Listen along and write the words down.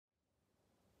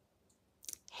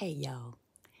Hey, y'all.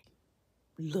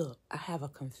 Look, I have a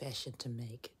confession to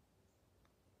make.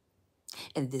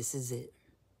 And this is it.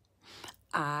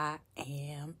 I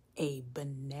am a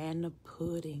banana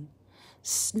pudding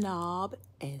snob,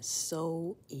 and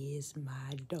so is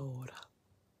my daughter.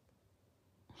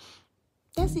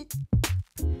 That's it.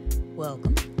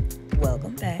 Welcome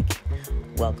back.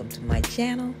 Welcome to my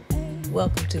channel.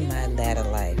 Welcome to my ladder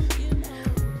life.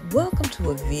 Welcome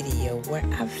to a video where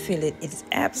I feel it is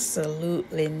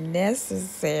absolutely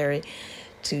necessary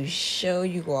to show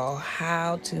you all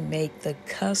how to make the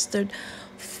custard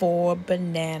for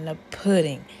banana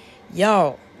pudding.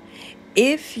 Y'all,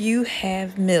 if you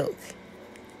have milk,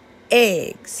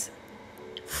 eggs,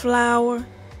 flour,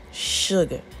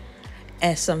 sugar,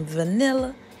 and some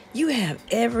vanilla, you have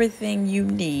everything you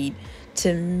need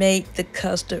to make the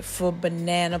custard for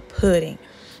banana pudding.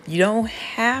 You don't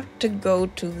have to go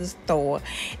to the store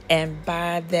and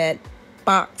buy that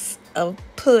box of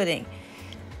pudding.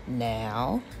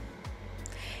 Now,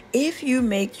 if you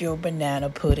make your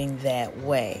banana pudding that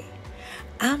way,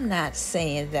 I'm not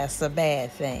saying that's a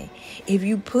bad thing. If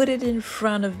you put it in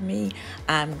front of me,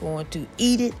 I'm going to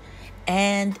eat it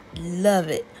and love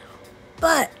it.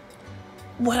 But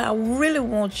what I really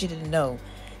want you to know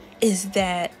is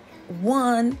that,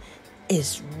 one,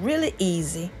 it's really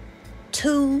easy.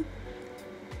 Two,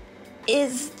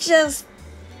 it's just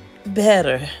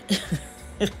better.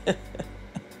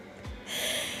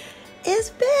 It's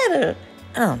better.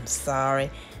 I'm sorry.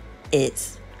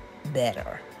 It's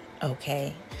better.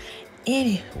 Okay?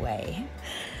 Anyway,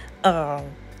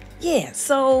 yeah,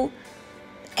 so,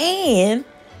 and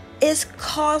it's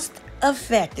cost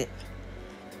effective.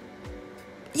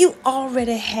 You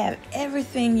already have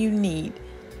everything you need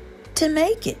to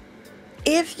make it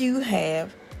if you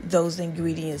have those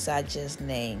ingredients I just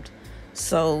named.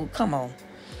 So come on,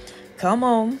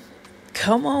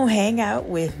 hang out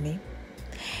with me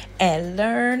and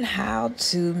learn how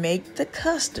to make the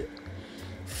custard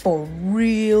for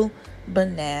real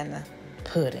banana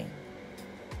pudding.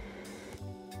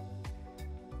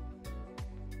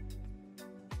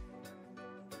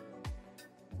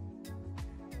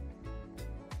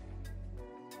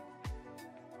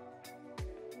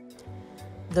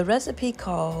 The recipe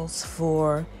calls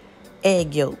for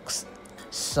egg yolks,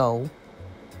 so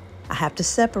I have to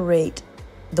separate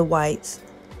the whites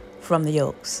from the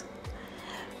yolks.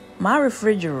 My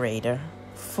refrigerator,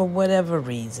 for whatever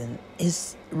reason,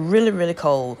 is really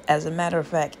cold. As a matter of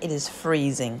fact, it is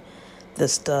freezing the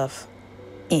stuff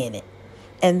in it.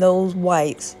 And those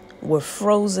whites were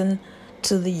frozen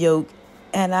to the yolk,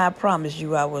 and I promise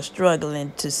you I was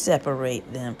struggling to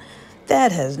separate them.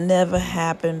 That has never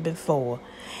happened before.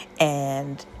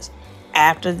 And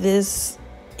after this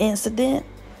incident,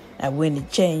 I went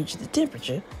and changed the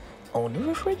temperature on the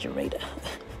refrigerator.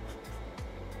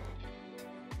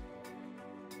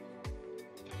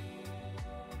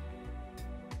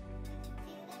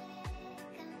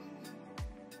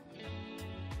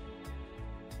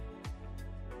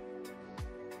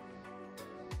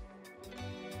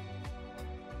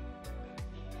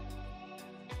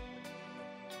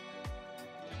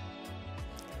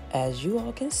 As you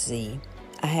all can see,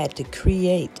 I had to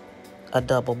create a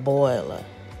double boiler.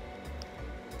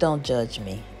 Don't judge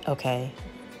me, okay?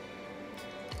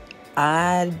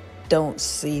 I don't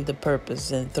see the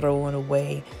purpose in throwing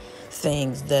away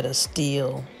things that are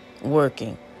still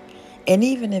working. And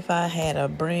even if I had a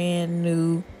brand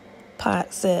new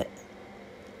pot set,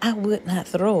 I would not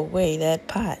throw away that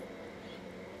pot.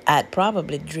 I'd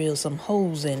probably drill some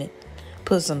holes in it,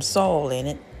 put some soil in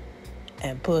it,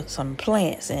 and put some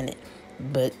plants in it.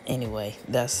 But anyway,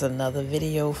 that's another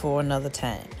video for another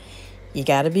time. You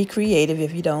got to be creative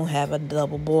if you don't have a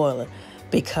double boiler,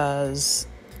 because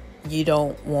you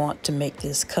don't want to make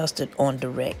this custard on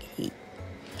direct heat.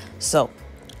 So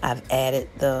I've added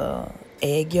the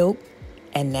egg yolk,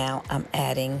 and now I'm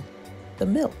adding the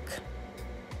milk.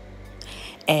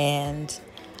 And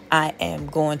I am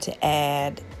going to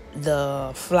add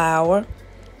the flour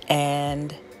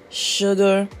and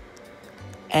sugar.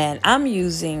 And I'm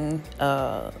using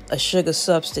a sugar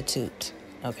substitute,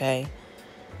 okay?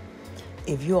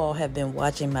 If you all have been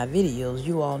watching my videos,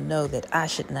 you all know that I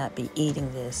should not be eating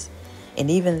this.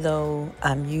 And even though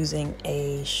I'm using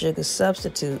a sugar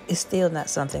substitute, it's still not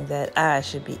something that I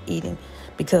should be eating,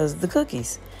 because the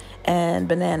cookies and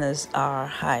bananas are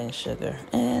high in sugar,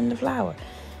 and the flour.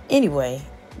 Anyway,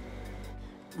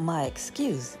 my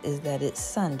excuse is that it's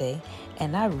Sunday,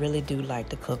 and I really do like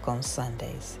to cook on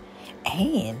Sundays.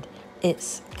 And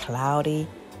it's cloudy,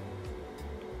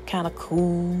 kind of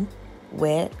cool,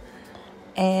 wet,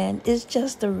 and it's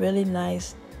just a really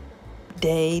nice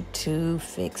day to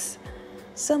fix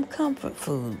some comfort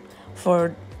food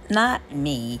for not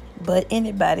me, but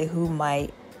anybody who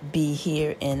might be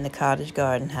here in the Cottage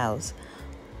Garden house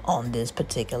on this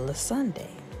particular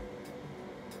Sunday.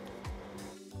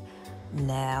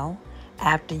 Now,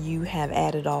 after you have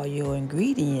added all your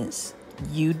ingredients,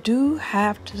 you do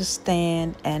have to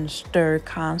stand and stir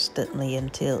constantly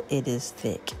until it is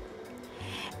thick.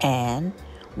 And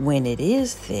when it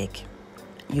is thick,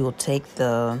 you'll take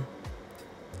the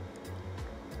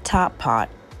top pot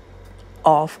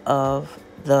off of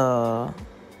the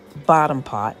bottom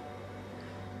pot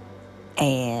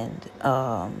and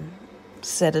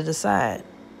set it aside.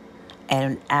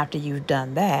 And after you've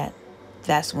done that,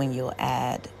 that's when you'll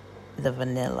add the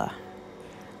vanilla.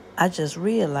 I just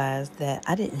realized that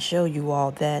I didn't show you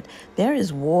all that there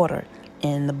is water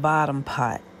in the bottom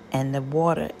pot and the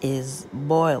water is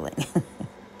boiling.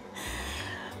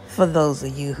 For those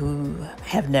of you who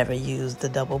have never used the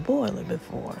double boiler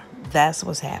before, that's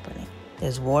what's happening.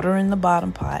 There's water in the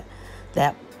bottom pot.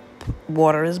 That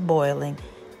water is boiling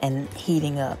and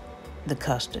heating up the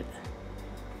custard.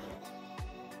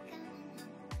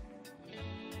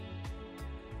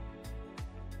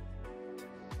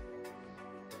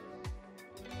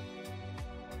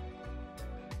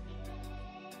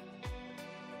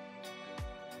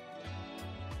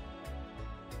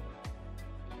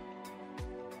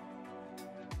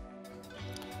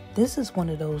 This is one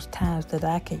of those times that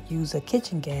I could use a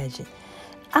kitchen gadget.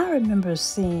 I remember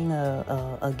seeing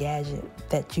a gadget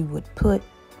that you would put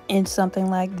in something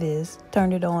like this,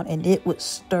 turn it on, and it would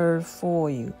stir for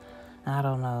you. I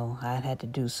don't know. I had to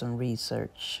do some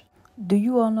research. Do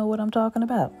you all know what I'm talking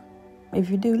about? If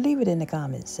you do, leave it in the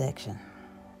comments section.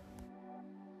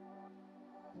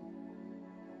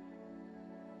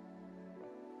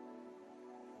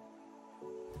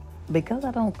 Because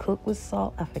I don't cook with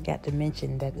salt, I forgot to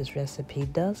mention that this recipe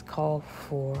does call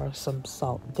for some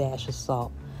salt, dash of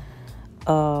salt.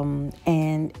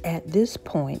 And at this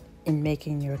point in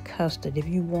making your custard, if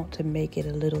you want to make it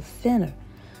a little thinner,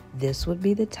 this would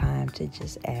be the time to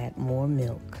just add more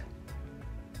milk.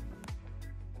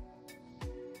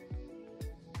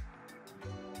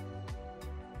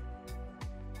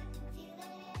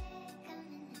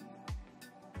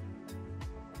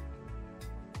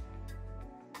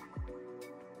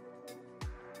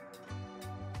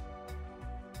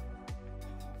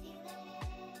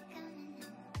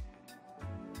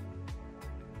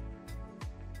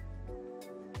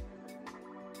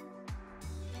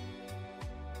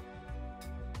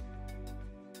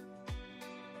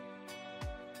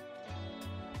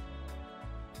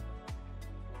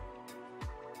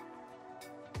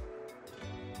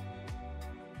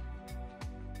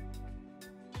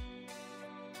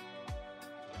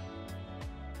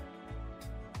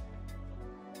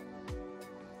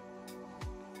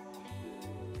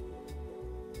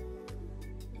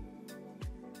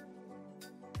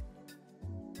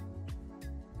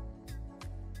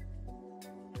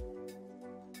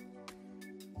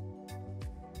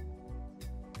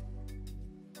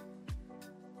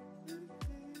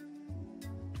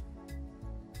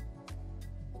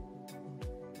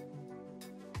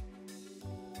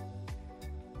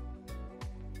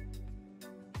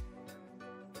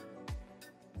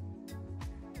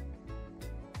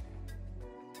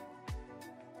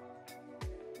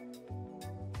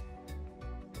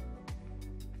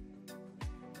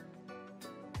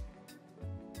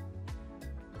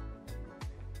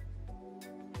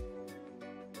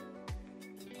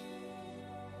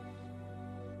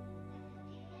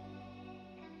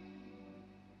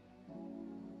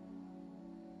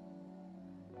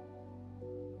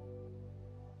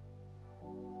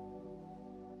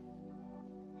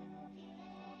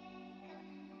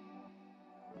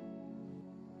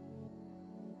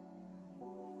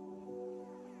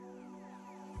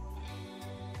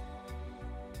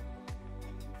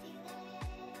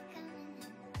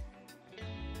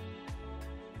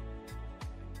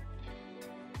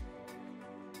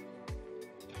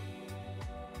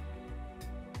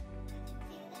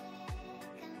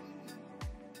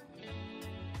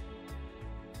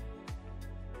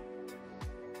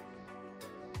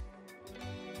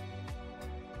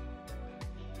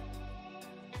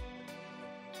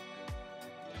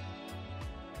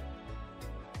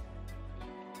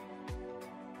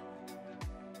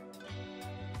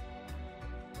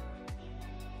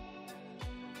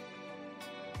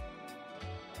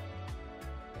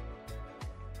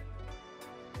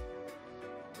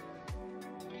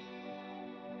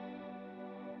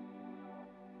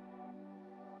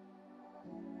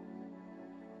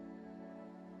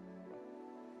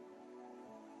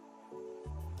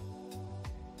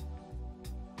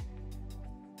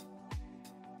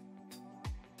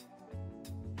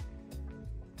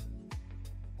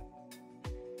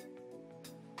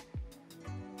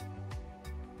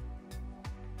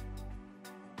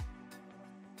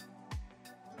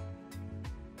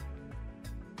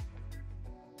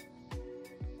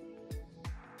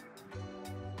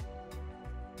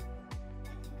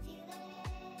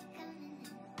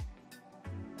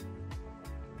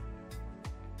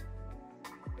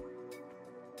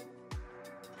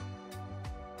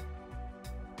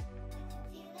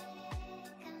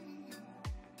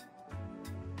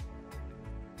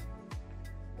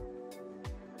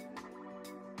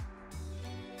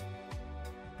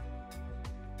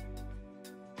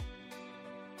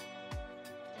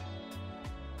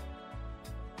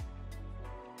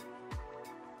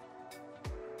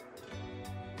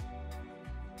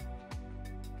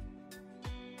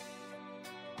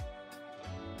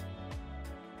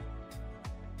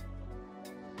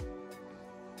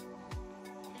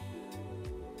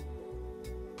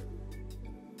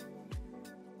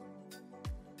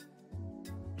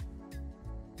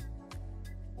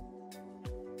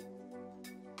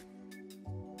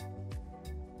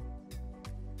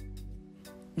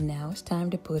 Now it's time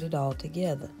to put it all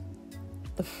together.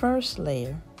 The first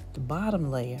layer, the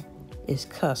bottom layer, is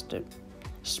custard.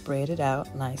 Spread it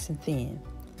out nice and thin.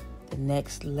 The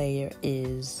next layer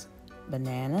is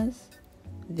bananas.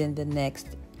 Then the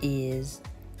next is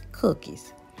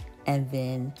cookies. And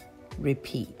then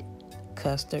repeat.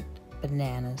 Custard,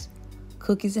 bananas,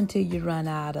 cookies until you run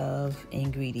out of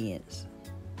ingredients.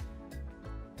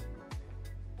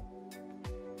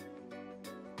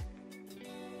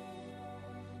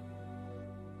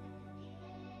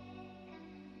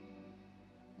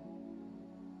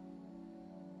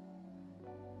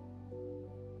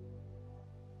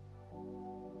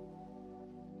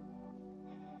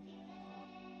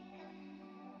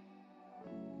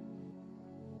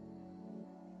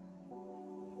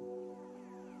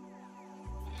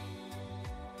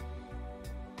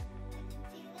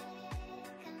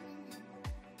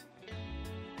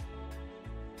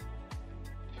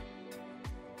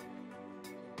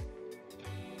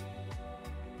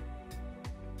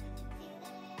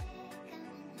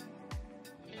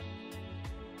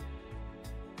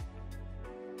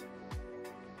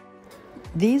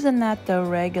 These are not the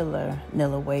regular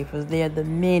Nilla wafers, they're the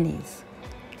minis.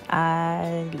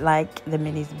 I like the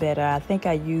minis better. I think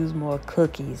I use more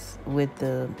cookies with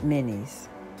the minis.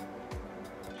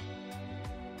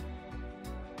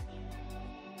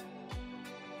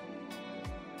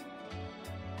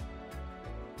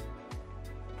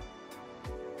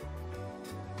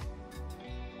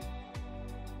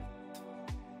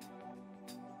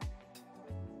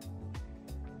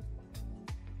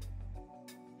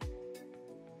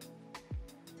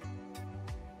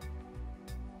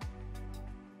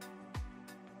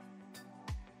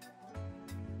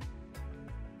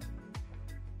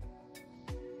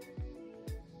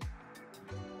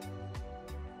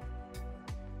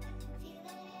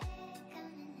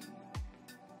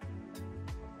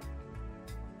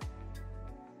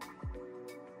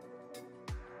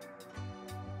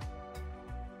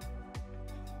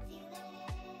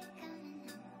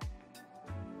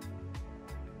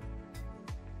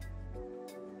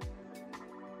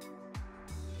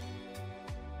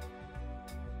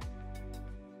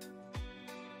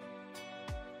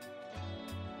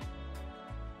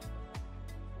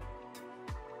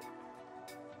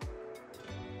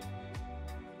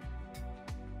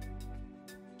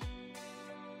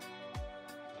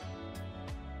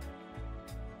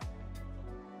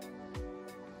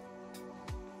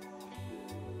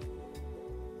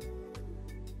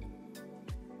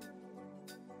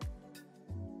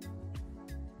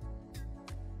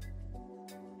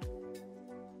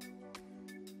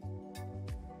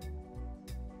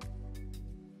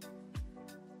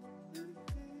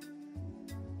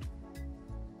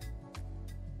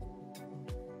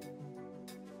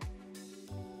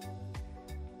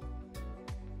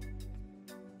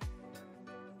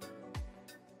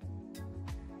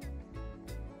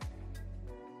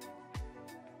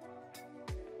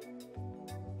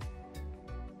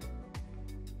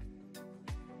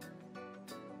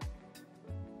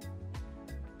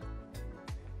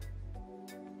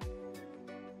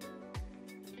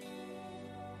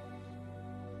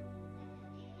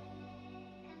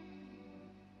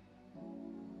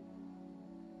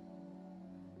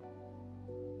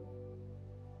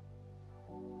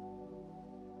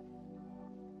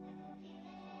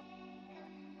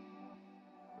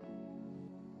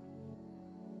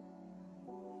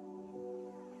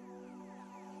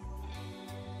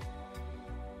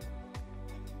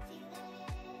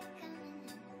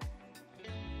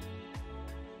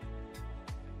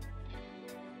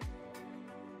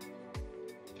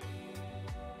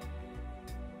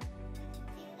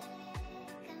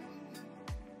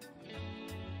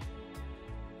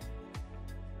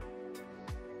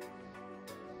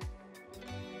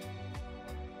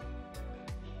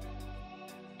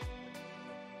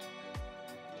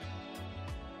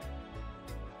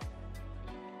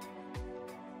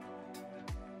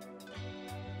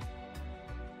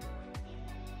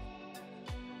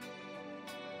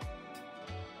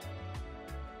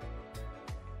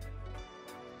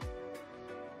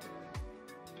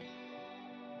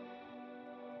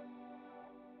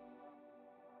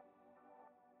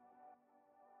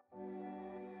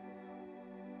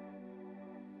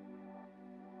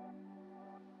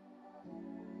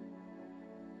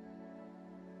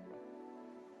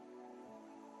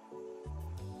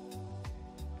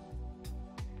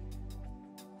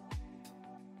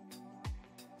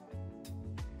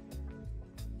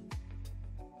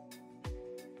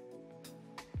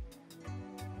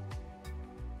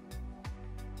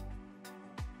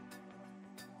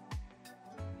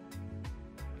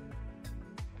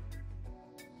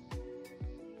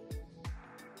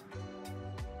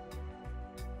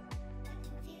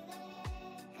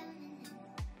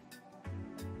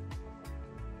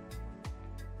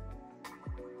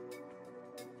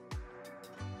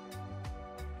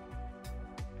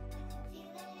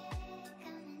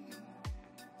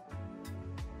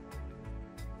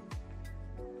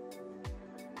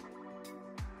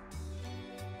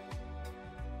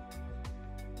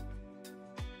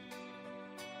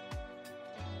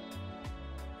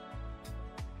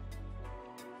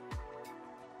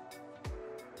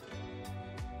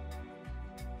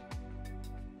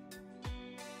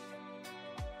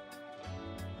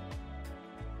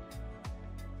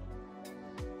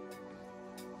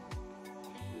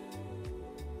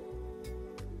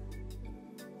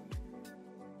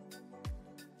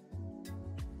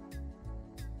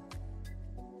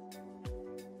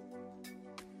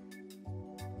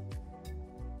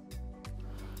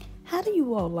 How do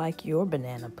you all like your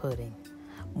banana pudding?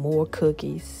 More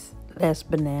cookies, less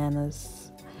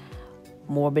bananas,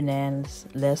 more bananas,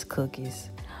 less cookies,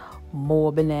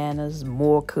 more bananas,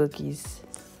 more cookies,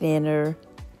 thinner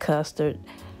custard,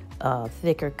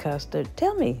 thicker custard.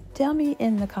 Tell me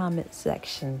in the comment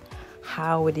section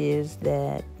how it is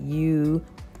that you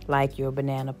like your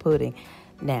banana pudding.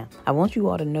 Now, I want you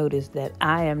all to notice that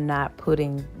I am not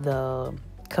putting the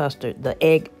custard, the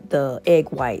egg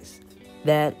whites,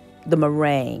 the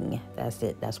meringue. That's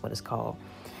it. That's what it's called.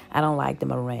 I don't like the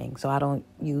meringue, so I don't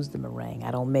use the meringue.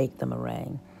 I don't make the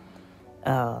meringue.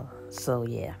 So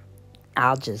yeah,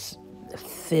 I'll just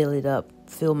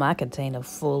fill my container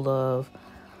full of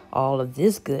all of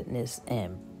this goodness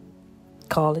and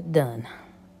call it done.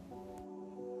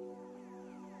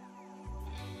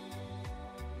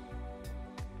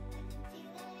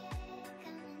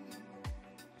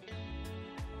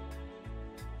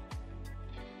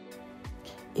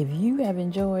 If you have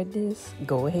enjoyed this,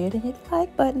 go ahead and hit the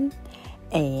like button.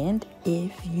 And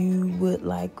if you would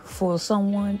like for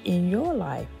someone in your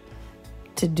life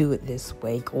to do it this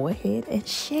way, go ahead and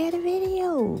share the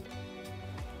video.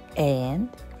 And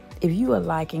if you are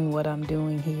liking what I'm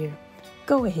doing here,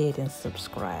 go ahead and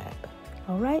subscribe.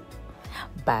 All right?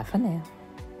 Bye for now.